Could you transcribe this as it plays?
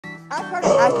I've heard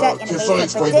of abstract Can somebody animation,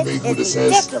 explain but to me who this this is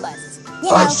is? ridiculous.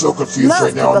 I'm so confused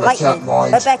right now in my cat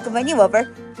mind. But back when you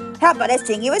over, how about I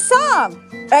sing you a song?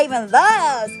 Raven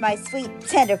loves my sweet,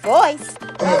 tender voice.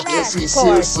 Is he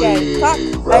seriously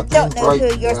I don't know right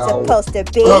who you're now? supposed to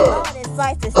be. All this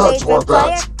life to stage with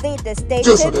player, lead the stage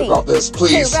do to something me. about this,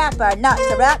 please. To rap or not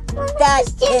to rap, that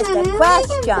is the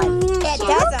question. It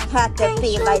doesn't have to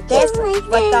be like this,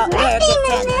 with all arrogance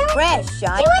and aggression.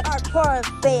 Our poor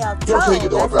veiled Don't take it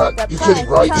told all us back. the You're kidding,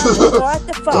 right? price comes before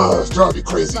the fall. It's driving me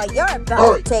crazy. Well, you're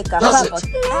about to take a humble. it.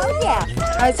 Oh yeah,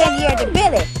 I send your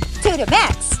ability to the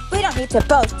max. We don't need to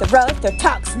boast or roast or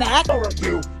talk smack. Alright,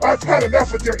 you. I've had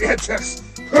enough with your antics.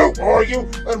 Who are you,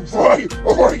 and why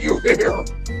are you here?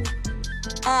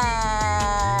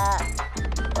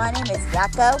 My name is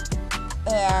Yako,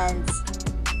 and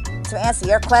to answer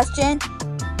your question,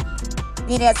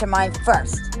 you need to answer mine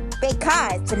first.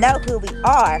 Because to know who we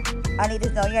are, I need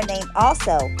to know your name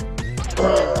also.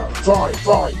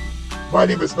 Fine. My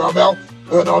name is Mal,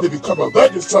 and I'll become a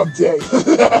legend someday.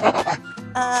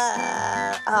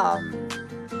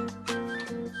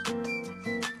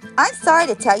 I'm sorry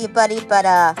to tell you, buddy, but,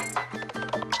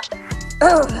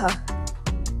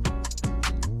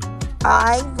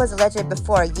 I was a legend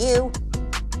before you.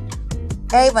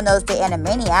 Everyone knows the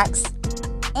Animaniacs.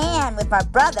 And with my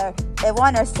brother, and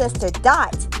one our sister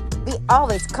Dot, we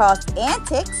always caused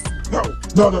antics. No.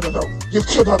 You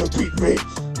cannot have beat me.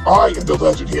 I am the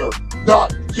legend here,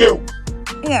 not you.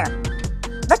 Here,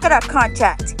 look at our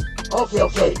contract.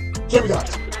 Okay. Give me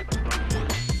that.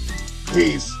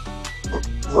 He's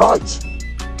right.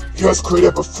 He was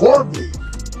created before me.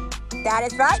 That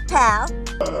is right, pal.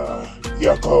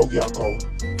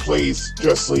 Yako. Please,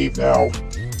 just leave now.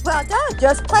 Well, no,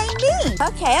 just plain me.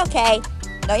 Okay.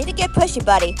 No need to get pushy,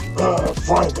 buddy.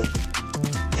 Finally.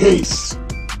 Peace.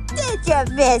 Did you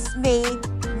miss me?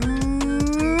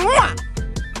 Mwah!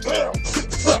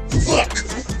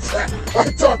 I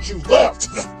thought you left.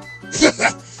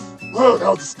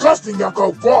 How disgusting,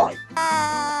 Yako. Why?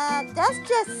 That's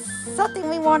just something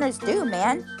we Warners do,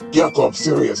 man. Yako, I'm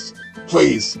serious.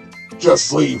 Please,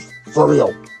 just leave. For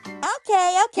real.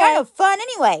 Okay. Kind of fun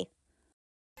anyway.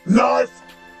 Knife?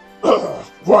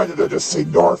 Why did I just say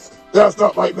North? That's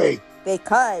not like me.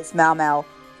 Because, Mau,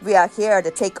 we are here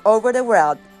to take over the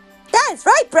world. That is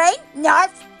right, Brain.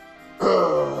 Narf.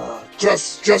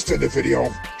 Just end the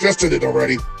video. Just end it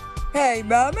already. Hey,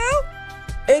 Mau,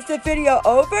 is the video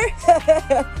over?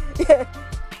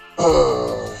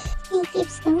 He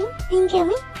keeps going and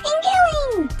going.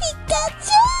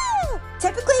 Pikachu!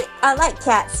 Typically, I like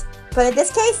cats, but in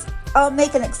this case, I'll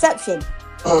make an exception.